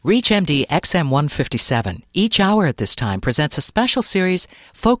ReachMD XM157, each hour at this time, presents a special series,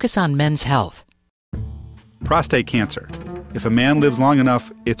 Focus on Men's Health. Prostate cancer. If a man lives long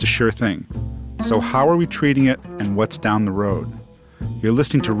enough, it's a sure thing. So how are we treating it, and what's down the road? You're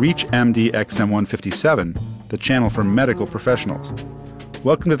listening to ReachMD XM157, the channel for medical professionals.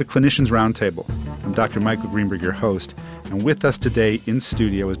 Welcome to the Clinicians Roundtable. I'm Dr. Michael Greenberg, your host, and with us today in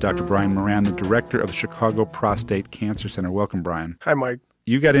studio is Dr. Brian Moran, the director of the Chicago Prostate Cancer Center. Welcome, Brian. Hi, Mike.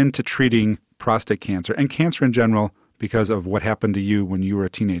 You got into treating prostate cancer and cancer in general because of what happened to you when you were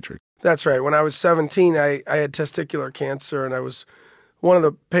a teenager. That's right. When I was 17, I had testicular cancer, and I was one of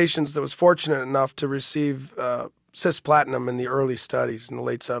the patients that was fortunate enough to receive cisplatin in the early studies in the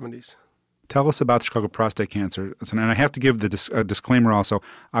late 70s. Tell us about Chicago prostate cancer. And I have to give the disclaimer also.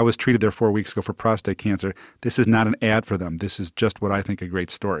 I was treated there 4 weeks ago for prostate cancer. This is not an ad for them. This is just what I think a great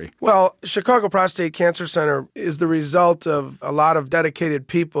story. Well, Chicago Prostate Cancer Center is the result of a lot of dedicated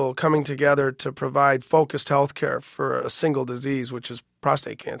people coming together to provide focused health care for a single disease, which is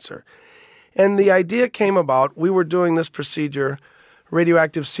prostate cancer. And the idea came about, we were doing this procedure,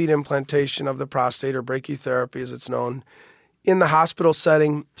 radioactive seed implantation of the prostate, or brachytherapy as it's known, in the hospital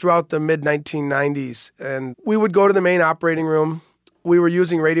setting throughout the mid-1990s. And we would go to the main operating room. We were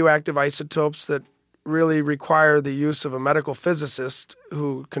using radioactive isotopes that really require the use of a medical physicist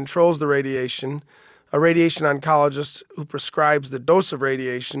who controls the radiation, a radiation oncologist who prescribes the dose of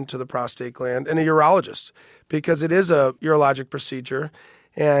radiation to the prostate gland, and a urologist, because it is a urologic procedure.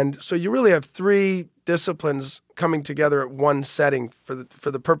 And so you really have three disciplines coming together at one setting for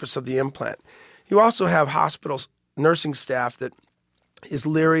the purpose of the implant. You also have hospitals, nursing staff that is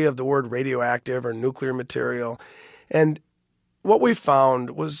leery of the word radioactive or nuclear material. And what we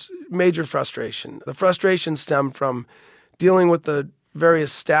found was major frustration. The frustration stemmed from dealing with the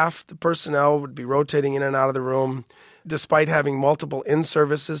various staff. The personnel would be rotating in and out of the room. Despite having multiple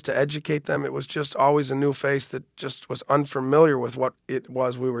in-services to educate them, it was just always a new face that just was unfamiliar with what it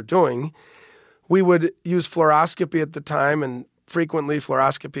was we were doing. We would use fluoroscopy at the time, and frequently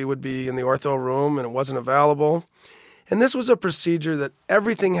fluoroscopy would be in the ortho room and it wasn't available. And this was a procedure that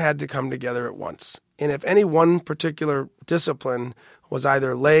everything had to come together at once. And if any one particular discipline was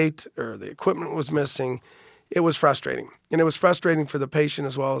either late or the equipment was missing, it was frustrating. And it was frustrating for the patient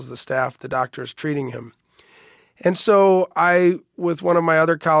as well as the staff, the doctors treating him. And so I, with one of my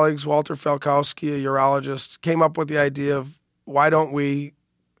other colleagues, Walter Falkowski, a urologist, came up with the idea of why don't we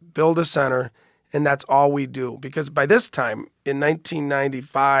build a center and that's all we do? Because by this time, in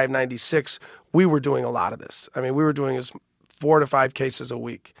 1995, 96, we were doing a lot of this. I mean, we were doing 4 to 5 cases a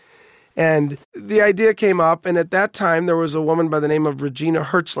week. And the idea came up, and at that time, there was a woman by the name of Regina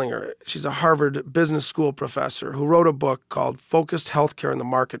Hertzlinger. She's a Harvard Business School professor who wrote a book called Focused Healthcare in the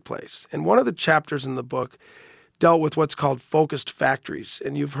Marketplace. And one of the chapters in the book dealt with what's called focused factories.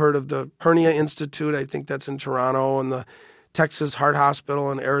 And you've heard of the Hernia Institute, I think that's in Toronto, and the Texas Heart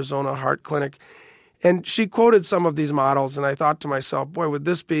Hospital and Arizona Heart Clinic. And she quoted some of these models, and I thought to myself, boy, would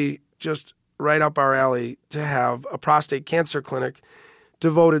this be just right up our alley to have a prostate cancer clinic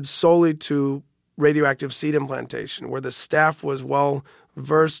devoted solely to radioactive seed implantation, where the staff was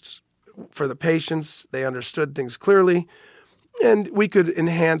well-versed for the patients, they understood things clearly, and we could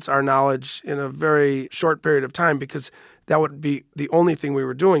enhance our knowledge in a very short period of time because that would be the only thing we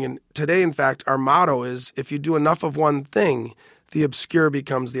were doing. And today, in fact, our motto is, if you do enough of one thing, the obscure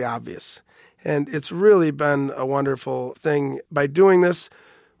becomes the obvious. And it's really been a wonderful thing. By doing this,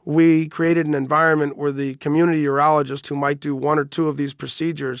 we created an environment where the community urologist who might do 1 or 2 of these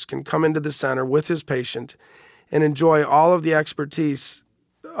procedures can come into the center with his patient and enjoy all of the expertise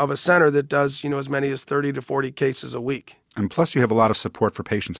of a center that does, as many as 30 to 40 cases a week. And plus you have a lot of support for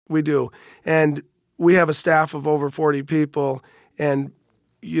patients. We do. And we have a staff of over 40 people. And,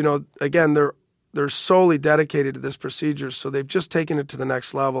 again, they're solely dedicated to this procedure. So they've just taken it to the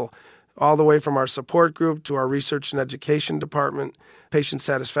next level, all the way from our support group to our research and education department, patient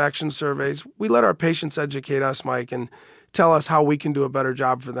satisfaction surveys. We let our patients educate us, Mike, and tell us how we can do a better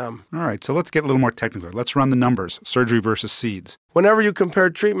job for them. All right, so let's get a little more technical. Let's run the numbers, surgery versus seeds. Whenever you compare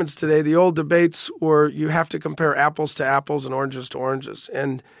treatments today, the old debates were you have to compare apples to apples and oranges to oranges.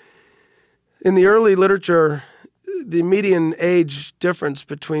 And in the early literature, the median age difference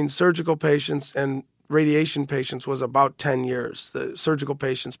between surgical patients and radiation patients was about 10 years, the surgical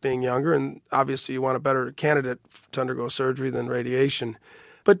patients being younger, and obviously you want a better candidate to undergo surgery than radiation.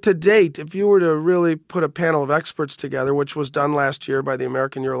 But to date, if you were to really put a panel of experts together, which was done last year by the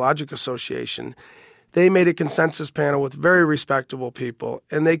American Urologic Association, they made a consensus panel with very respectable people,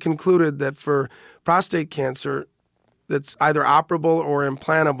 and they concluded that for prostate cancer that's either operable or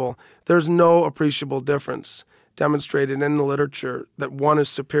implantable, there's no appreciable difference. demonstrated in the literature that one is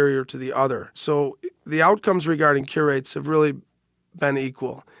superior to the other. So the outcomes regarding cure rates have really been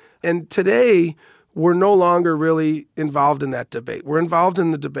equal. And today, we're no longer really involved in that debate. We're involved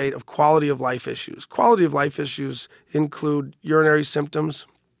in the debate of quality of life issues. Quality of life issues include urinary symptoms,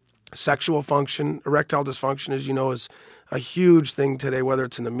 sexual function. Erectile dysfunction, as you know, is a huge thing today, whether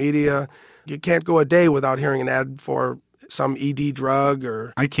it's in the media. You can't go a day without hearing an ad for some ED drug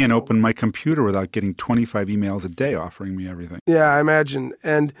or... I can't open my computer without getting 25 emails a day offering me everything. Yeah, I imagine.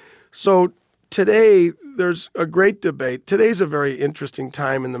 And so today, there's a great debate. Today's a very interesting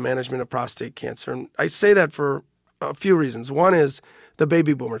time in the management of prostate cancer. And I say that for a few reasons. One is the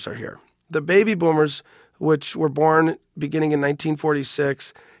baby boomers are here. The baby boomers, which were born beginning in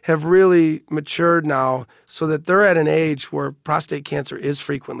 1946, have really matured now so that they're at an age where prostate cancer is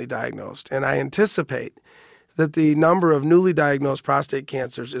frequently diagnosed. And I anticipate that the number of newly diagnosed prostate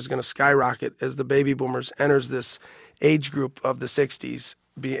cancers is going to skyrocket as the baby boomers enters this age group of the 60s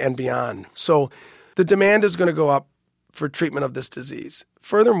and beyond. So the demand is going to go up for treatment of this disease.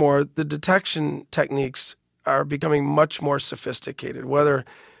 Furthermore, the detection techniques are becoming much more sophisticated, whether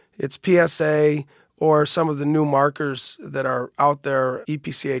it's PSA or some of the new markers that are out there,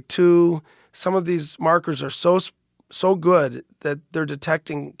 EPCA2. Some of these markers are so good that they're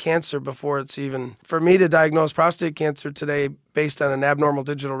detecting cancer before it's even... For me to diagnose prostate cancer today based on an abnormal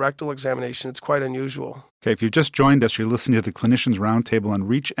digital rectal examination, it's quite unusual. Okay, if you've just joined us, you're listening to the Clinicians Roundtable on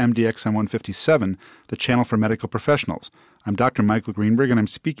Reach MDXM 157, the channel for medical professionals. I'm Dr. Michael Greenberg, and I'm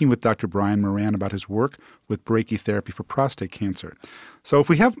speaking with Dr. Brian Moran about his work with brachytherapy for prostate cancer. So if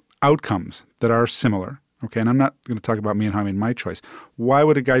we have outcomes that are similar, okay, and I'm not going to talk about me and how I made my choice, why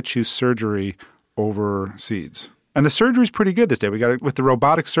would a guy choose surgery over seeds? And the surgery is pretty good this day. We got it with the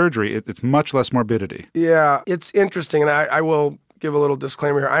robotic surgery. It's much less morbidity. Yeah, it's interesting, and I will give a little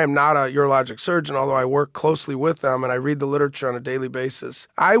disclaimer here. I am not a urologic surgeon, although I work closely with them and I read the literature on a daily basis.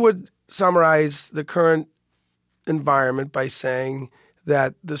 I would summarize the current environment by saying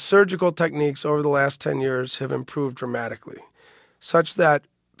that the surgical techniques over the last 10 years have improved dramatically, such that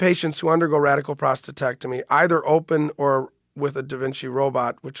patients who undergo radical prostatectomy, either open or with a Da Vinci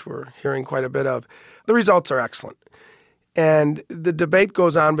robot, which we're hearing quite a bit of, the results are excellent. And the debate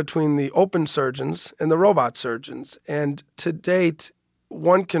goes on between the open surgeons and the robot surgeons. And to date,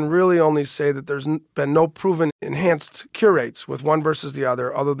 one can really only say that there's been no proven enhanced cure rates with one versus the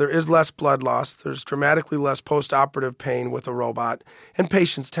other, although there is less blood loss, there's dramatically less post-operative pain with a robot, and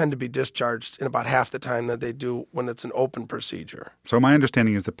patients tend to be discharged in about half the time that they do when it's an open procedure. So my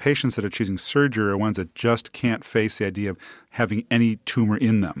understanding is the patients that are choosing surgery are ones that just can't face the idea of having any tumor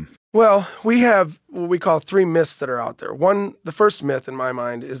in them. Well, we have what we call 3 myths that are out there. One, the first myth in my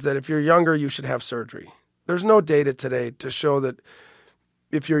mind is that if you're younger, you should have surgery. There's no data today to show that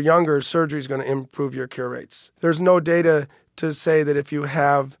if you're younger, surgery is going to improve your cure rates. There's no data to say that if you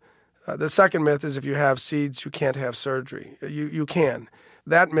have, the second myth is if you have seeds, you can't have surgery. You can.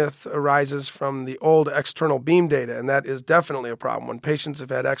 That myth arises from the old external beam data, and that is definitely a problem. When patients have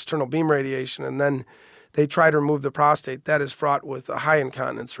had external beam radiation and then they try to remove the prostate, that is fraught with a high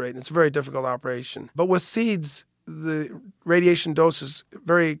incontinence rate, and it's a very difficult operation. But with seeds, the radiation dose is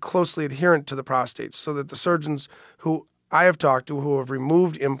very closely adherent to the prostate, so that the surgeons who I have talked to who have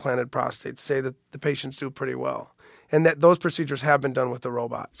removed implanted prostates say that the patients do pretty well, and that those procedures have been done with the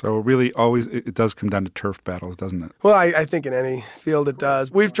robot. So really always it does come down to turf battles, doesn't it? Well, I think in any field it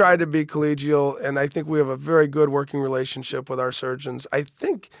does. We've tried to be collegial, and I think we have a very good working relationship with our surgeons. I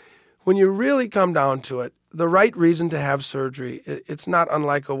think when you really come down to it, the right reason to have surgery, it's not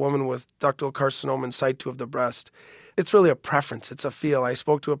unlike a woman with ductal carcinoma in situ of the breast. It's really a preference. It's a feel. I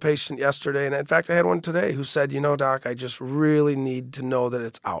spoke to a patient yesterday, and in fact, I had one today who said, Doc, I just really need to know that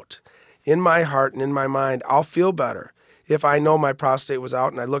it's out. In my heart and in my mind, I'll feel better if I know my prostate was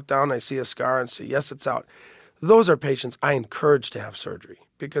out and I look down and I see a scar and say, yes, it's out. Those are patients I encourage to have surgery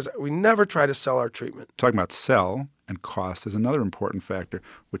because we never try to sell our treatment. Talking about sell and cost is another important factor,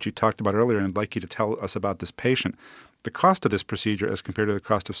 which you talked about earlier, and I'd like you to tell us about this patient. The cost of this procedure as compared to the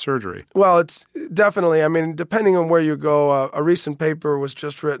cost of surgery? Well, it's definitely, depending on where you go, a recent paper was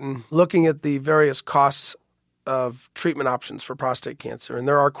just written looking at the various costs of treatment options for prostate cancer, and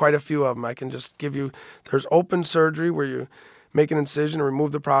there are quite a few of them. I can just give you, there's open surgery where you make an incision and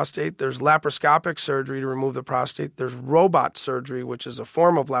remove the prostate. There's laparoscopic surgery to remove the prostate. There's robot surgery, which is a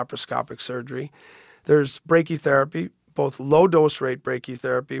form of laparoscopic surgery. There's brachytherapy, both low-dose rate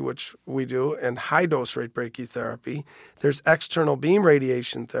brachytherapy, which we do, and high-dose rate brachytherapy. There's external beam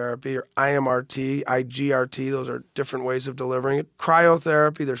radiation therapy, or IMRT, IGRT. Those are different ways of delivering it.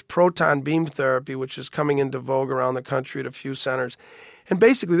 Cryotherapy. There's proton beam therapy, which is coming into vogue around the country at a few centers. And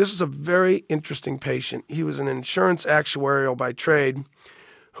basically, this was a very interesting patient. He was an insurance actuarial by trade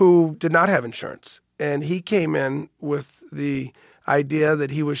who did not have insurance. And he came in with the idea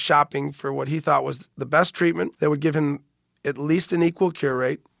that he was shopping for what he thought was the best treatment that would give him at least an equal cure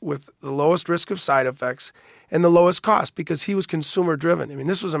rate with the lowest risk of side effects and the lowest cost, because he was consumer driven. I mean,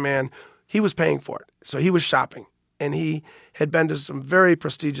 this was a man, he was paying for it. So he was shopping. And he had been to some very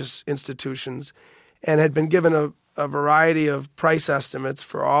prestigious institutions and had been given a variety of price estimates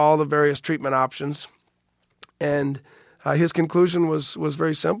for all the various treatment options. And his conclusion was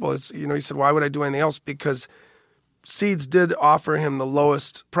very simple. He said, why would I do anything else? Because Seeds did offer him the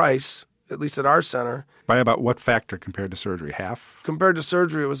lowest price, at least at our center. By about what factor compared to surgery? Half? Compared to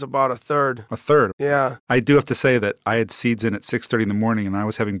surgery, it was about a third. A third? Yeah. I do have to say that I had Seeds in at 6:30 in the morning, and I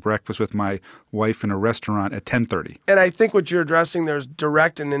was having breakfast with my wife in a restaurant at 10:30. And I think what you're addressing there is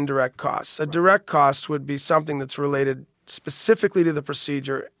direct and indirect costs. A direct cost would be something that's related specifically to the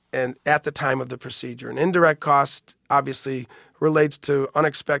procedure and at the time of the procedure. An indirect cost obviously relates to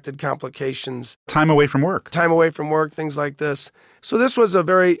unexpected complications. Time away from work, things like this. So this was a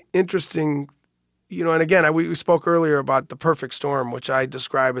very interesting, and again, we spoke earlier about the perfect storm, which I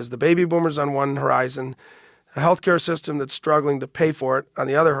describe as the baby boomers on one horizon, a healthcare system that's struggling to pay for it on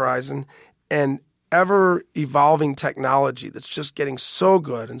the other horizon, and ever-evolving technology that's just getting so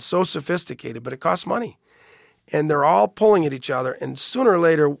good and so sophisticated, but it costs money. And they're all pulling at each other. And sooner or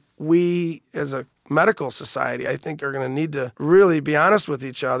later, we as a medical society, I think, are going to need to really be honest with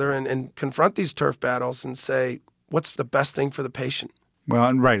each other and confront these turf battles and say, what's the best thing for the patient? Well,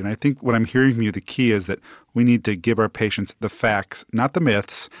 and right. And I think what I'm hearing from you, the key is that we need to give our patients the facts, not the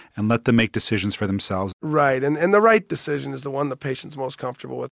myths, and let them make decisions for themselves. Right. And the right decision is the one the patient's most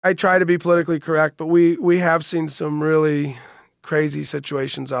comfortable with. I try to be politically correct, but we have seen some really crazy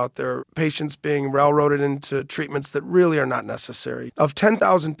situations out there, patients being railroaded into treatments that really are not necessary. Of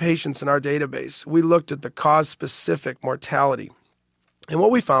 10,000 patients in our database, we looked at the cause-specific mortality. And what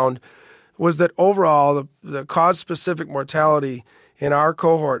we found was that overall, the cause-specific mortality in our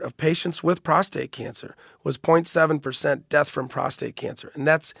cohort of patients with prostate cancer was 0.7% death from prostate cancer. And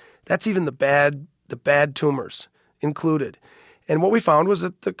that's even the bad tumors included. And what we found was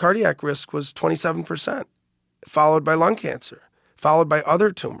that the cardiac risk was 27%, followed by lung cancer, followed by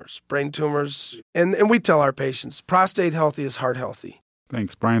other tumors, brain tumors. And we tell our patients, prostate healthy is heart healthy.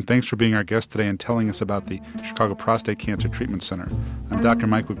 Thanks, Brian. Thanks for being our guest today and telling us about the Chicago Prostate Cancer Treatment Center. I'm Dr.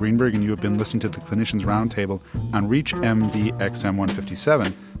 Michael Greenberg, and you have been listening to the Clinicians Roundtable on ReachMD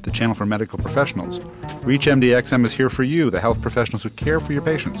XM157, the channel for medical professionals. ReachMD XM is here for you, the health professionals who care for your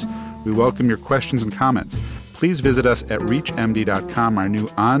patients. We welcome your questions and comments. Please visit us at ReachMD.com. Our new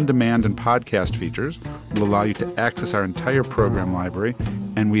on-demand and podcast features will allow you to access our entire program library,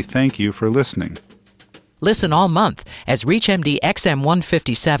 and we thank you for listening. Listen all month as ReachMD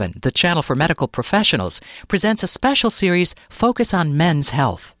XM157, the channel for medical professionals, presents a special series, Focus on Men's Health.